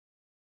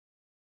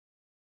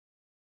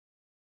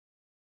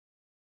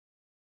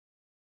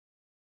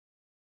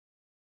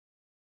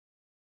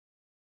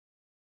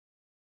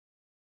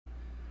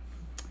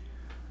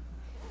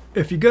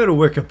If you go to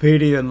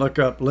Wikipedia and look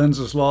up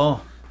Lenz's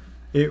Law,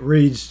 it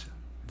reads,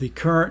 the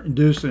current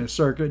induced in a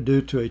circuit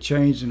due to a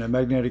change in a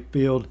magnetic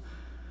field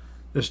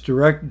is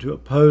directed to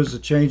oppose the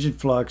change in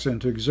flux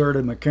and to exert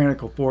a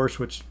mechanical force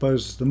which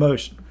opposes the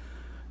motion.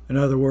 In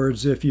other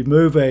words, if you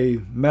move a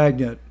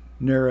magnet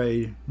near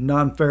a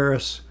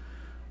non-ferrous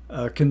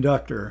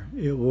conductor,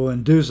 it will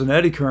induce an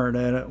eddy current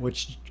in it,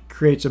 which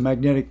creates a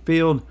magnetic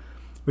field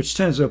which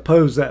tends to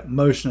oppose that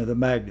motion of the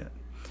magnet.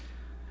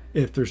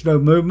 If there's no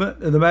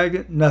movement of the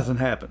magnet, nothing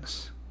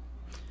happens.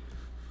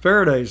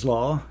 Faraday's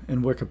law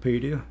in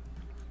Wikipedia,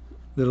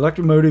 the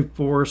electromotive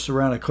force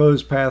around a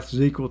closed path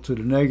is equal to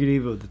the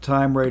negative of the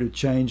time rate of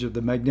change of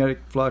the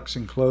magnetic flux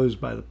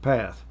enclosed by the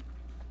path.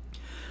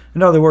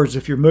 In other words,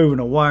 if you're moving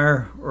a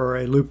wire or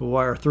a loop of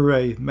wire through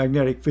a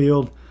magnetic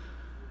field,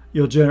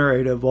 you'll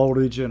generate a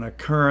voltage and a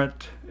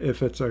current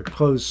if it's a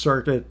closed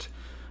circuit.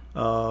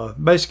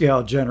 Basically how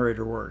a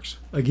generator works.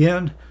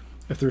 Again,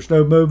 if there's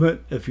no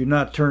movement, if you're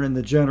not turning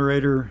the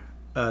generator,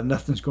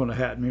 nothing's going to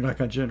happen. You're not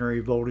going to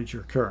generate voltage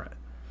or current.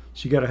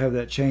 So you got to have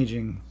that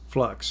changing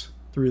flux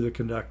through the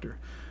conductor.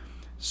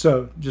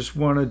 So just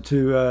wanted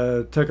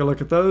to take a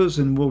look at those,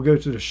 and we'll go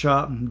to the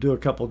shop and do a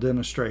couple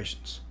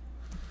demonstrations.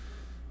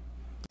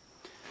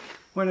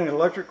 When an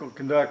electrical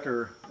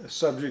conductor is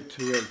subject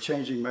to a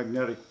changing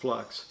magnetic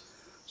flux,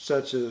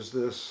 such as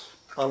this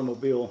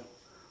automobile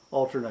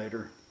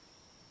alternator,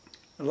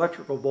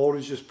 electrical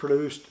voltage is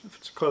produced. If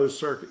it's a closed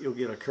circuit, you'll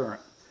get a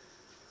current.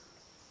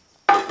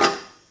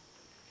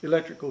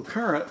 Electrical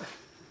current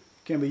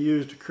can be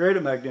used to create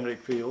a magnetic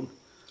field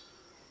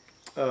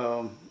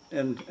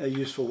in a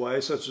useful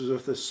way, such as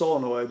with this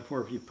solenoid,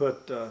 where if you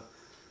put a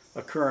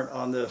current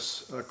on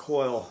this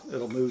coil,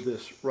 it'll move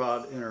this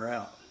rod in or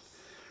out.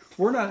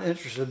 We're not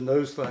interested in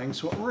those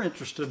things. What we're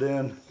interested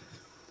in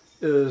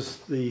is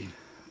the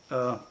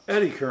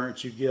eddy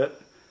currents you get,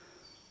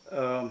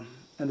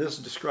 and this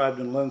is described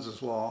in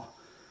Lenz's law,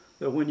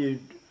 that when you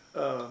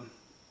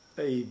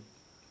a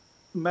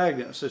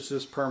magnet such as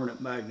this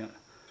permanent magnet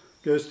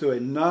goes through a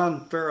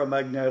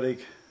non-ferromagnetic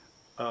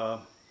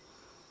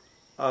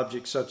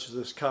object such as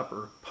this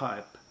copper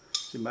pipe,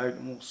 the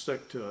magnet won't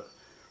stick to it.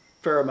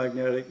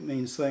 Ferromagnetic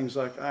means things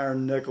like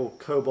iron, nickel,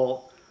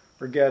 cobalt,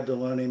 or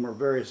gadolinium, or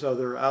various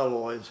other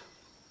alloys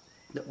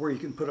where you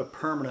can put a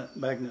permanent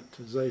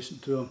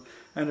magnetization to them,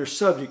 and they're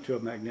subject to a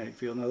magnetic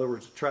field, in other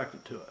words,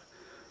 attracted to it.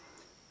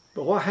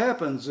 But what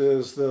happens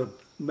is the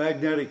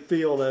magnetic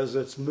field, as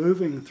it's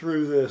moving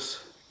through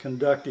this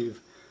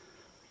conductive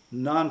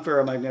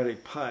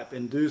non-ferromagnetic pipe,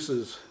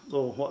 induces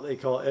little what they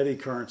call eddy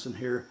currents in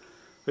here,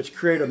 which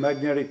create a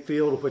magnetic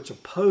field which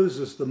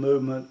opposes the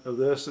movement of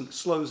this and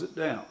slows it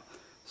down.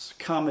 It's a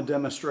common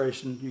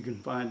demonstration. You can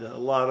find a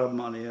lot of them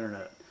on the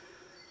internet.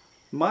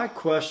 My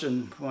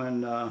question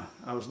when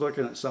I was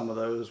looking at some of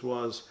those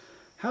was,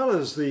 how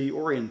does the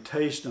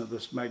orientation of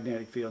this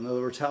magnetic field, in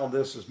other words, how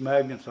this is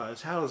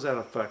magnetized, how does that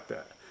affect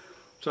that?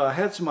 So I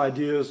had some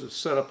ideas to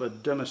set up a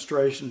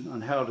demonstration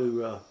on how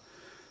to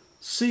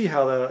see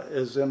how that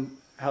is,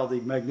 how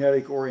the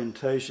magnetic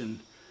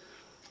orientation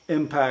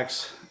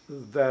impacts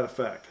that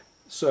effect.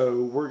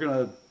 So we're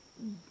going to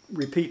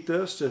repeat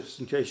this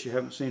just in case you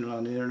haven't seen it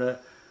on the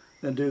internet,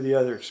 and do the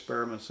other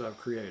experiments I've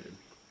created.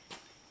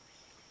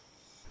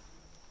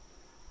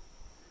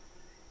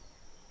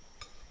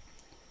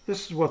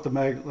 This is what the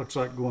magnet looks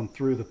like going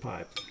through the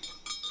pipe.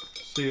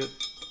 See, it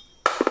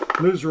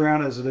moves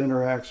around as it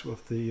interacts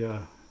with the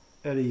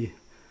eddy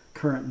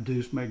current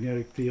induced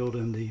magnetic field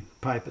in the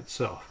pipe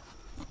itself.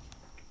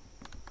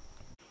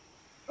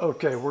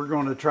 Okay, we're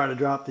going to try to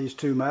drop these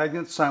two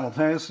magnets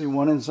simultaneously,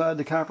 one inside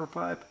the copper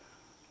pipe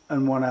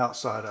and one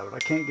outside of it. I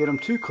can't get them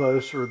too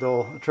close or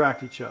they'll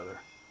attract each other.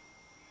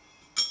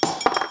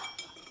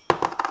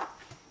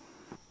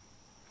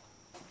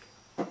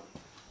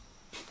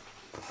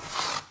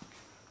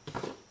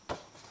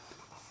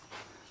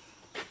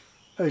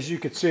 As you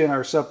can see in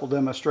our simple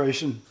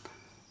demonstration,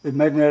 the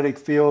magnetic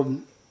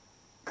field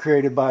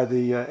created by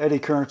the eddy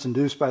currents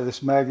induced by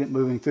this magnet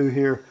moving through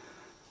here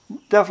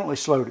definitely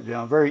slowed it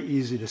down. Very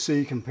easy to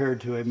see compared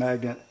to a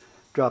magnet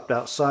dropped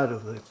outside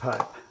of the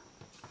pipe.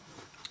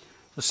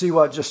 To see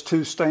what just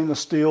two stainless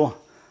steel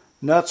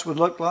nuts would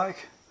look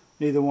like,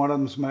 neither one of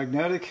them is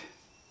magnetic.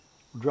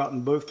 We're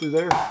dropping both through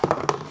there.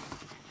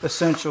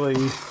 Essentially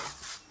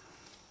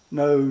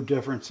no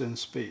difference in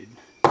speed.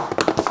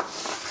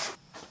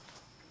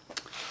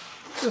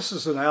 This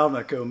is an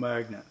Alnico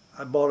magnet.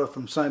 I bought it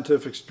from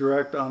Scientifics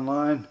Direct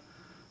online.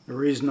 The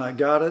reason I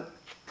got it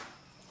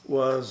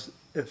was,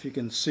 if you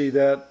can see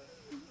that,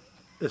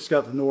 it's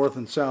got the north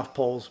and south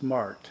poles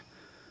marked.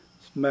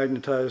 It's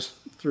magnetized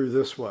through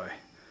this way.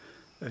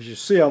 As you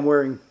see, I'm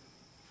wearing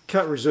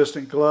cut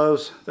resistant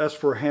gloves. That's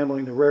for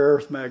handling the rare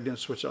earth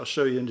magnets, which I'll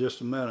show you in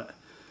just a minute.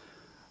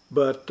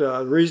 But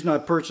the reason I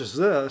purchased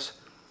this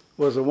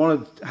was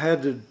I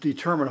had to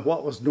determine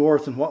what was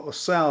north and what was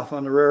south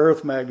on the rare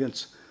earth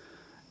magnets,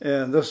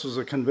 and this was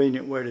a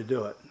convenient way to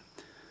do it.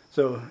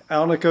 So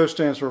Alnico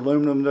stands for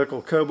aluminum,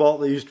 nickel,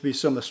 cobalt. They used to be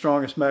some of the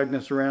strongest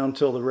magnets around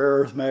until the rare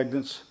earth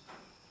magnets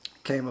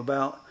came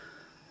about.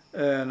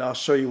 And I'll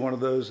show you one of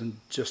those in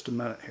just a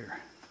minute here.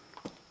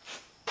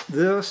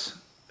 This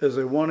is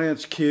a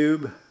 1-inch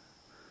cube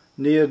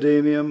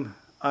neodymium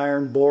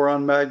iron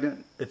boron magnet.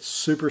 It's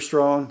super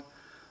strong.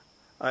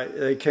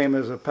 They came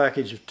as a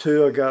package of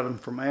 2. I got them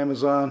from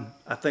Amazon.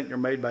 I think they're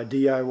made by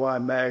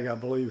DIY Mag, I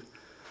believe.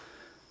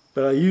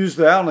 But I used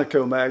the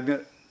Alnico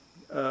magnet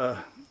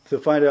to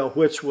find out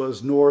which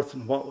was north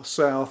and what was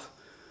south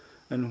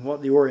and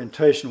what the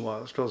orientation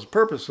was. Because the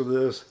purpose of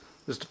this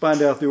is to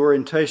find out if the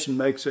orientation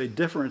makes a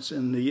difference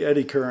in the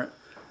eddy current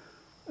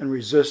and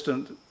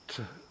resistance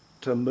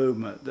to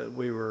movement that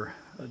we were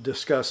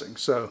discussing.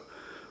 So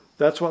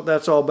that's what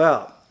that's all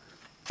about.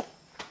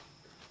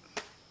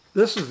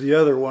 This is the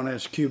other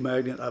 1-inch cube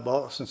magnet I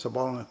bought since I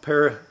bought them a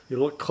pair. You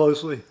look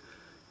closely,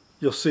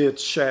 you'll see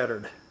it's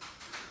shattered.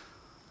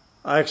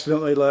 I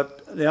accidentally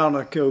let the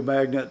Alnico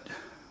magnet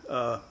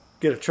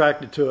get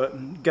attracted to it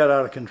and got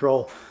out of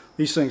control.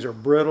 These things are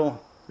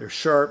brittle, they're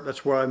sharp.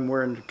 That's why I'm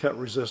wearing the cut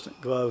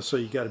resistant gloves, so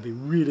you got to be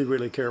really,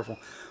 really careful.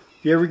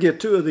 If you ever get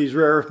 2 of these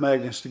rare earth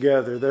magnets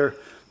together, they're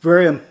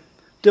very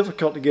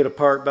difficult to get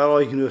apart, but all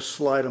you can do is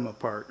slide them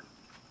apart.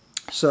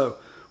 So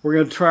we're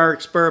going to try our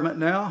experiment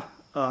now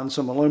on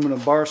some aluminum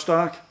bar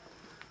stock,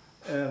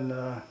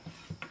 and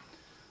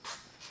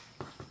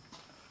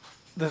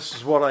this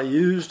is what I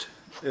used.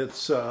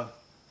 It's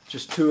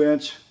just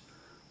 2-inch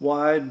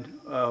wide,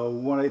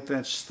 1/8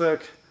 inch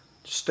thick,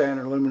 just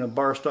standard aluminum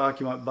bar stock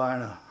you might buy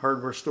in a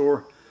hardware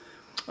store.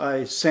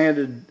 I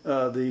sanded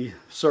the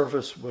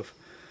surface with,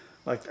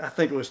 like, I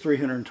think it was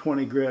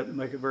 320 grit to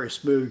make it very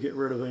smooth, get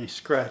rid of any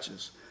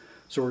scratches.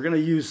 So we're going to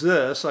use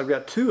this. I've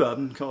got 2 of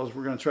them because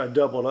we're going to try to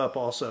double it up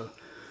also.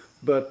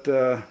 But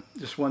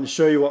just wanted to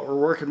show you what we're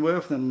working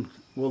with, and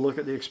we'll look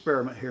at the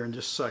experiment here in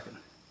just a second.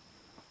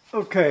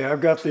 Okay,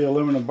 I've got the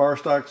aluminum bar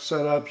stock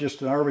set up,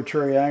 just an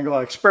arbitrary angle.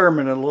 I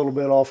experimented a little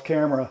bit off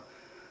camera,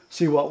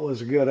 see what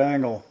was a good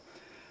angle.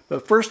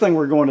 But first thing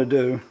we're going to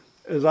do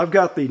is I've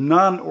got the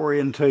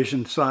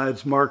non-orientation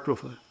sides marked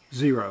with a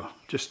 0,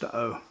 just a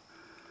O.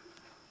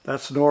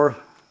 That's north,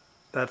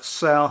 that's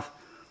south.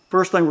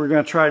 First thing we're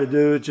going to try to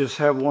do is just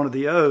have one of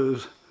the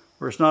O's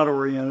where it's not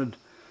oriented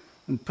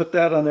and put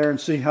that on there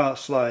and see how it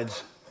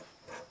slides.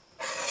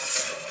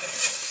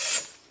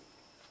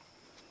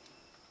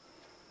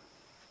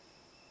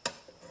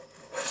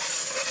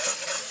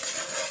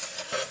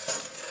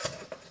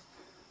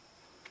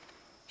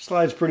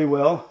 Slides pretty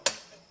well,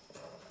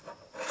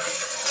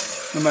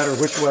 no matter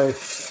which way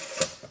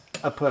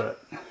I put it.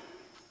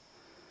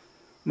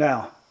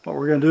 Now, what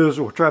we're going to do is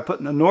we'll try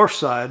putting the north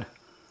side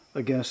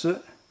against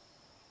it.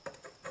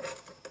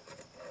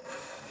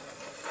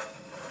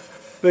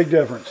 Big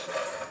difference.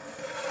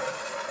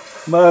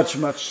 Much,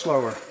 much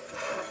slower.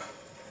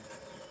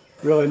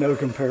 Really no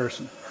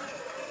comparison.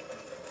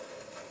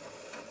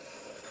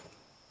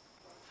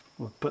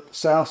 We'll put the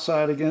south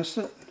side against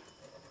it.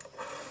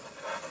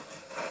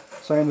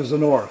 Same as the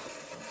north.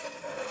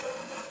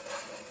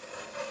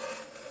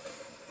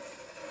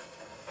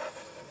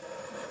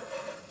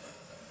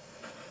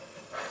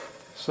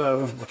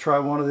 So we'll try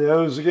one of the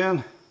O's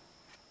again.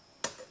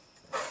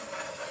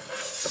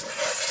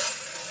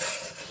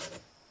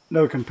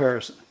 No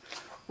comparison.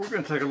 We're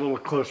going to take a little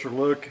closer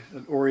look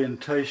at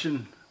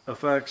orientation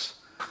effects.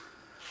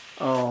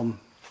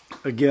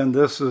 Again,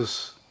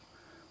 it's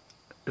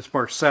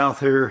marked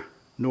south here,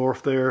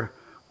 north there.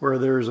 Where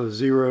there's a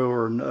 0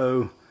 or an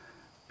O,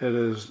 it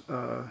is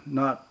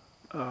not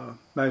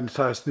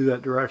magnetized through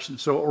that direction.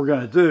 So what we're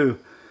going to do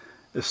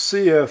is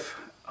see if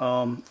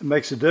it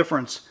makes a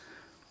difference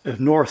if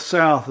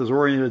north-south is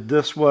oriented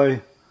this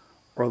way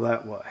or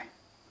that way.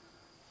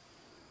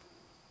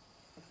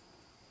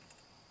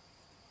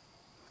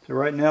 So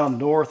right now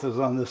north is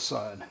on this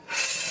side.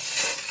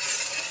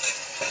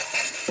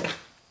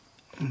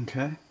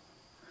 Okay,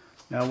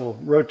 now we'll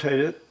rotate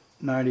it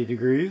 90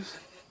 degrees.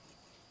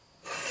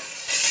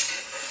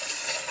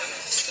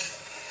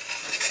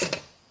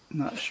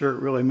 Not sure it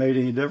really made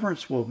any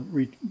difference. We'll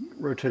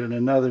rotate it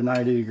another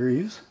 90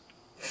 degrees.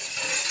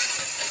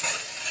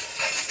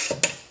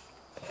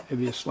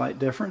 Maybe a slight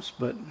difference,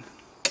 but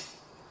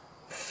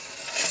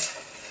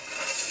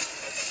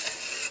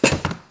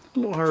a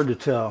little hard to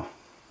tell.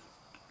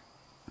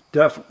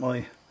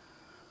 Definitely,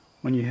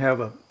 when you have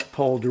a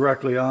pole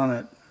directly on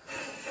it,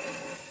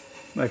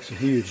 makes a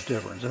huge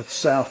difference. That's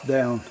south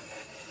down,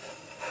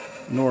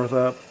 north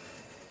up.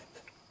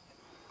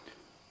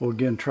 We'll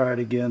again try it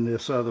again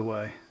this other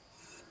way.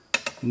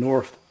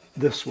 North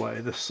this way,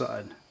 this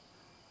side.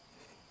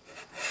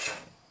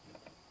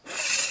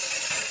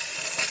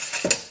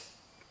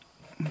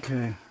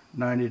 Okay,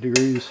 90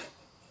 degrees.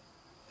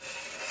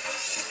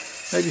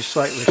 Maybe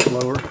slightly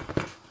slower.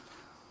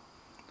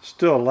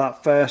 Still a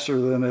lot faster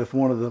than if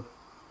one of the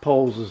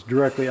poles is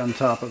directly on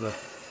top of the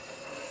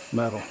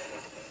metal.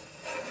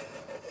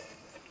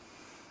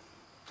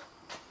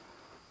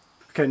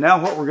 Okay,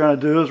 now what we're going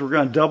to do is we're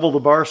going to double the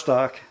bar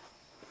stock.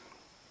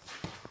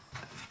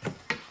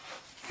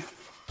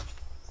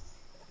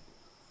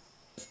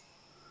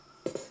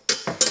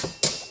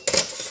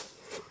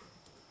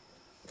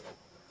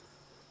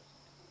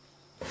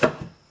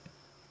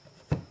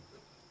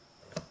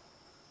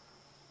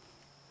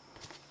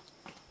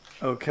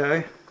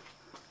 Okay,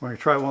 we're going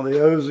to try one of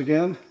the O's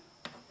again.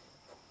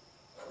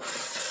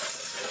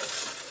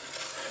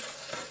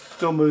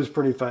 Still moves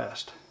pretty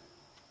fast.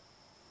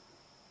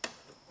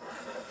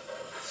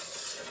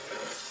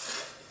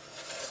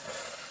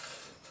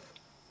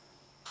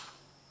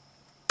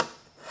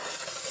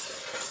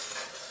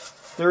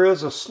 There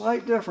is a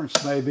slight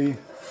difference maybe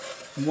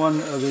in one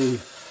of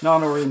the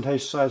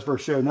non-orientation size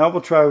versus show. Now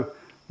we'll try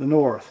the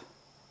north.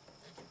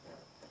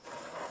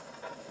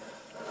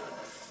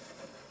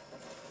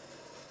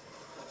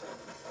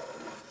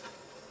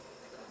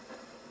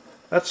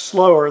 That's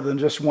slower than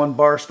just one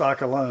bar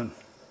stock alone.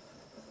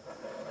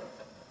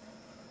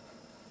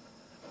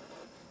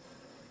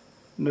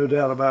 No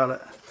doubt about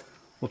it.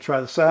 We'll try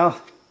the south.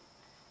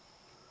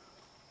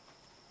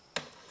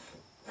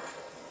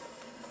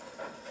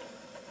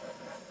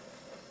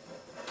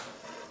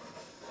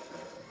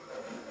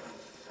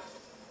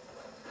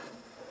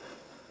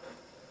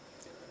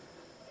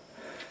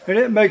 And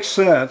it makes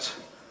sense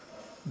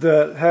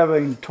that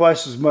having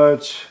twice as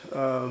much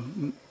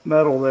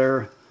metal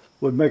there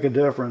would make a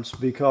difference,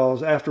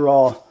 because after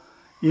all,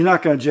 you're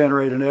not going to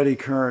generate an eddy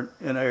current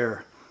in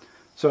air.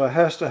 So it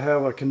has to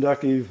have a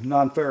conductive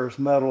non-ferrous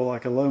metal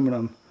like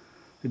aluminum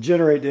to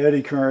generate the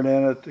eddy current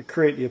in it to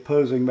create the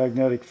opposing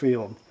magnetic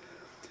field.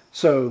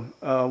 So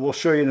we'll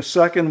show you in a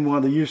second one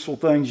of the useful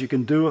things you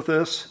can do with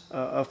this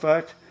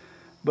effect,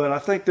 but I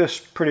think this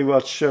pretty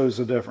much shows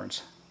the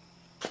difference.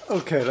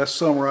 Okay, let's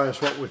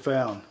summarize what we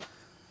found.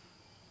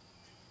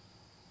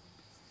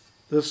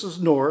 This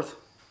is north.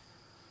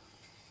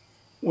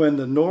 When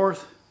the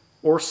north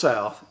or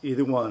south,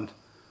 either one,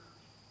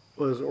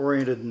 was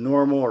oriented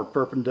normal or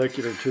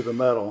perpendicular to the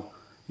metal,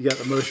 you got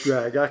the most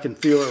drag. I can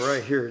feel it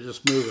right here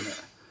just moving it.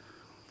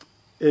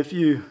 If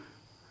you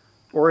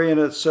orient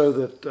it so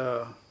that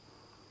the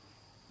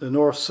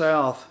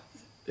north-south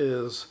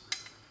is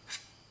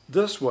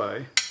this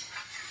way,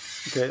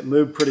 okay, it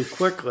moved pretty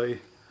quickly,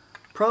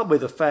 probably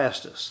the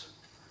fastest.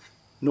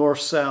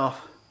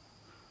 North-south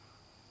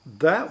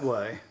that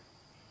way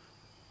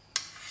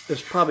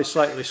is probably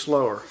slightly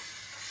slower,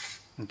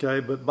 okay,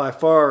 but by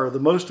far the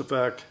most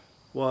effect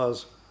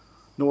was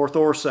north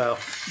or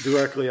south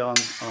directly on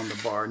the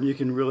bar, and you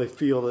can really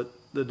feel that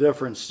the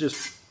difference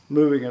just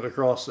moving it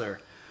across there.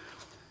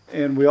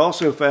 And we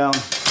also found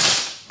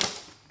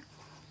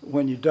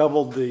when you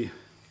doubled the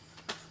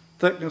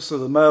thickness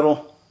of the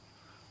metal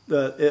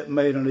that it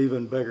made an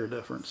even bigger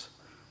difference,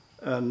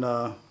 and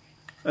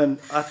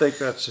I think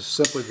that's just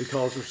simply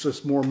because there's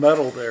just more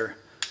metal there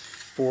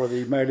for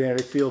the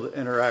magnetic field to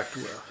interact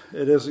with.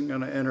 It isn't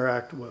going to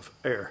interact with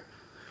air.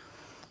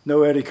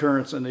 No eddy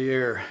currents in the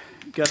air.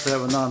 You've got to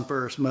have a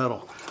non-ferrous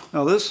metal.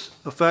 Now this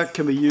effect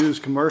can be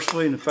used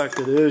commercially, and in fact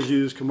it is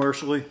used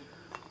commercially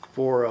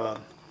for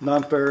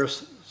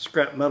non-ferrous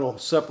scrap metal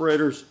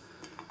separators.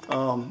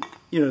 You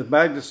know, the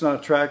magnet's not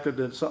attracted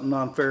to something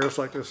non-ferrous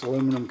like this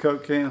aluminum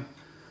Coke can,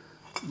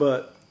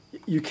 but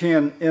you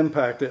can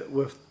impact it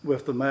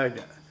with the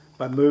magnet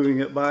by moving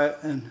it by it,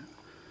 and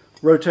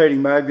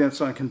rotating magnets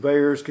on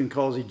conveyors can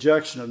cause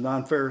ejection of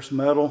non-ferrous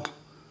metal,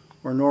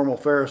 or normal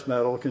ferrous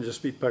metal can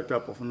just be picked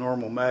up with a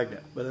normal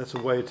magnet. But that's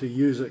a way to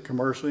use it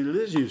commercially, and it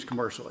is used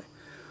commercially.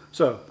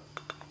 So,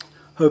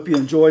 hope you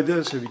enjoyed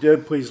this. If you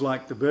did, please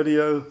like the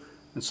video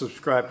and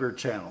subscribe to our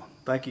channel.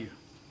 Thank you.